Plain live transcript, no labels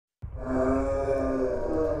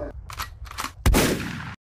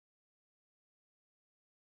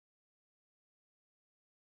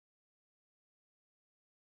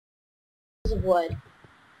of wood.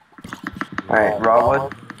 Alright, raw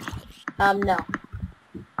wood? No.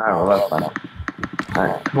 Alright, well that's fine.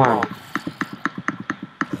 Alright, come on.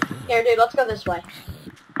 Here, dude, let's go this way.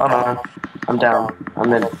 Hold on. I'm down.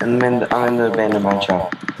 I'm in the abandoned mine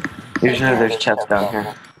shop. Usually there's chests down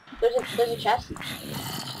here. There's a chest?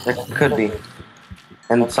 There could be.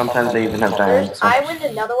 And sometimes they even have diamonds. So. I went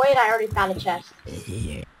another way and I already found a chest.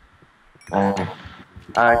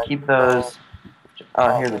 Keep those.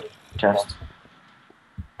 Here's the chest.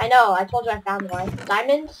 I know, I told you I found one.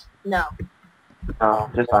 Diamonds? No. Oh,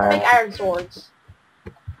 just iron. Make iron swords.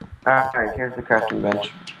 Alright, here's the crafting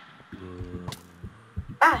bench.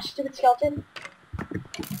 Ah, stupid skeleton.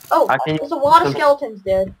 Oh, there's there's a lot of skeletons,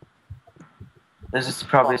 dude. This is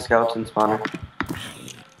probably a skeleton spawner.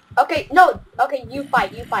 Okay, no. Okay, you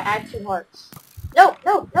fight. I have 2 hearts. No.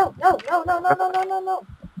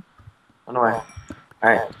 Run away.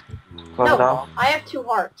 Alright. Close it off. I have 2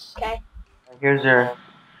 hearts, okay? Here's your...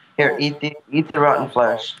 Here, eat the rotten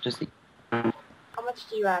flesh. Just eat. How much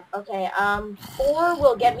do you have? Okay, 4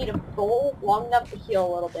 will get me to full, long enough to heal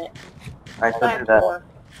a little bit. Alright, So I so do have that. 4.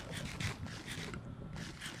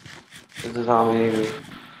 This is zombie.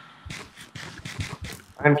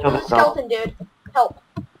 I'm gonna kill There's this a skeleton, dude. Help.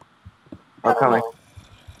 I'm coming.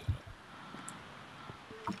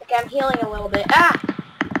 Okay, I'm healing a little bit. Ah!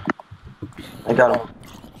 I got him.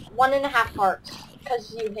 1.5 hearts,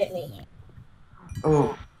 because you hit me.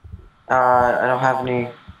 Ooh. I don't have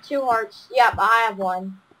any... 2 hearts. Yep, I have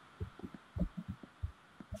 1.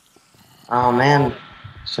 Oh, man.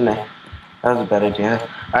 Shouldn't I? That was a bad idea.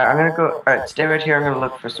 Alright, I'm gonna go... Alright, stay right here. I'm gonna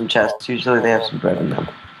look for some chests. Usually they have some bread in them.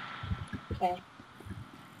 Okay.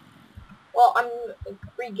 Well, I'm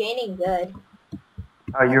regaining good.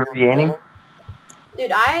 Oh, you're regaining?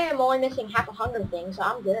 Dude, I am only missing half a hunger things, so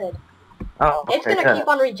I'm good. Oh, okay, It's gonna keep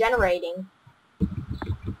on regenerating.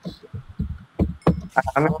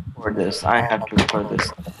 I'm gonna record this. I have to record this.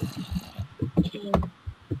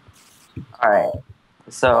 Alright.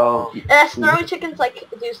 So... Throwing chicken's like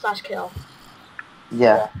do/kill.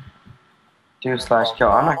 Yeah. Do/kill.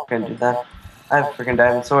 I'm not gonna do that. I have a freaking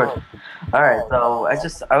diamond sword. Alright, so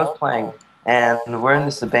I was playing, and we're in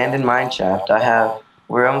this abandoned mine shaft.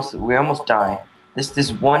 We almost die.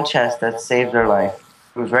 This one chest that saved our life.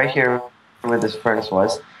 It was right here where this furnace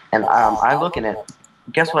was, and I look in it.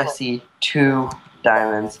 Guess what I see? 2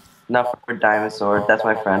 diamonds. Enough for a diamond sword. That's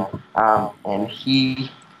my friend.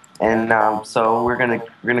 So we're gonna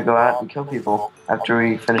go out and kill people after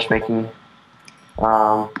we finish making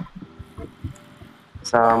some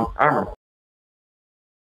armor.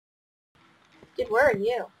 Dude, where are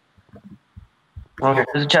you? Okay,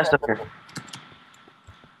 there's a chest up here.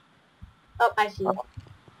 Oh, I see you.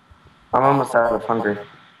 I'm almost out of hunger.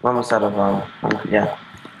 I'm almost out of hunger. Yeah.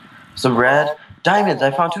 Some red diamonds.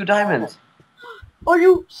 I found 2 diamonds. Are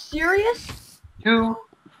you serious? 2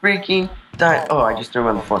 freaking diamonds. Oh, I just threw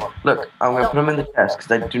them on the floor. Look, I'm gonna put them in the chest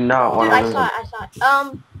because I do not want to lose them. I saw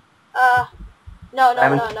it.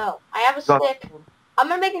 No. I have a stick. I'm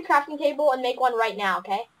gonna make a crafting table and make one right now,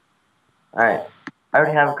 okay? Alright. I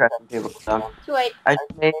already have a crafting table done. Too late.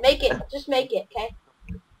 Just make it, okay?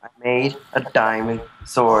 I made a diamond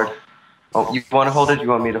sword. Oh, you want to hold it? Or you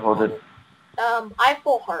want me to hold it? I have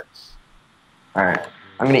full hearts. Alright.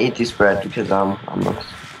 I'm gonna eat these bread because I'm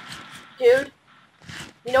Dude,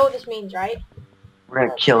 you know what this means, right? we're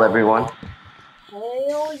gonna kill everyone.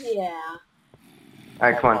 Hell yeah.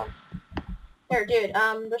 Alright, come on. Here, dude,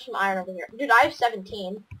 there's some iron over here. Dude, I have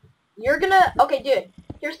 17. You're gonna... Okay, dude,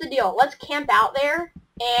 here's the deal. Let's camp out there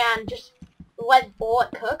and just let it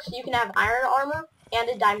cook so you can have iron armor and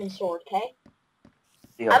a diamond sword, okay?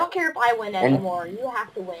 Deal. I don't care if I win anymore. You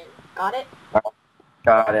have to win. Got it?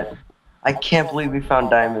 Got it. I can't believe we found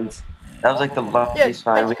diamonds. That was like the luckiest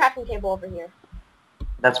find. Dude, there's a crafting table over here.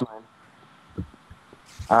 That's mine.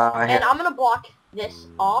 And I'm gonna block this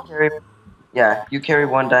off. Yeah, you carry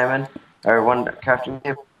 1 diamond, or 1 crafting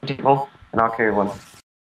table, and I'll carry 1.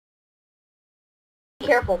 Be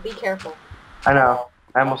careful, be careful. I know.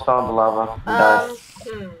 I almost fell into lava and died.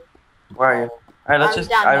 Where are you? Alright, let's just...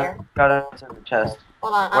 down there. Got it in the chest.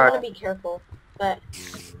 Hold on, I'm gonna be careful. But...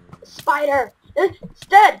 Spider! It's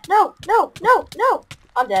dead! No!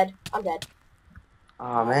 I'm dead.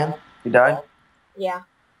 Aw, man. You died? Yeah.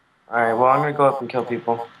 Alright, well, I'm gonna go up and kill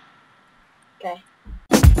people. Okay.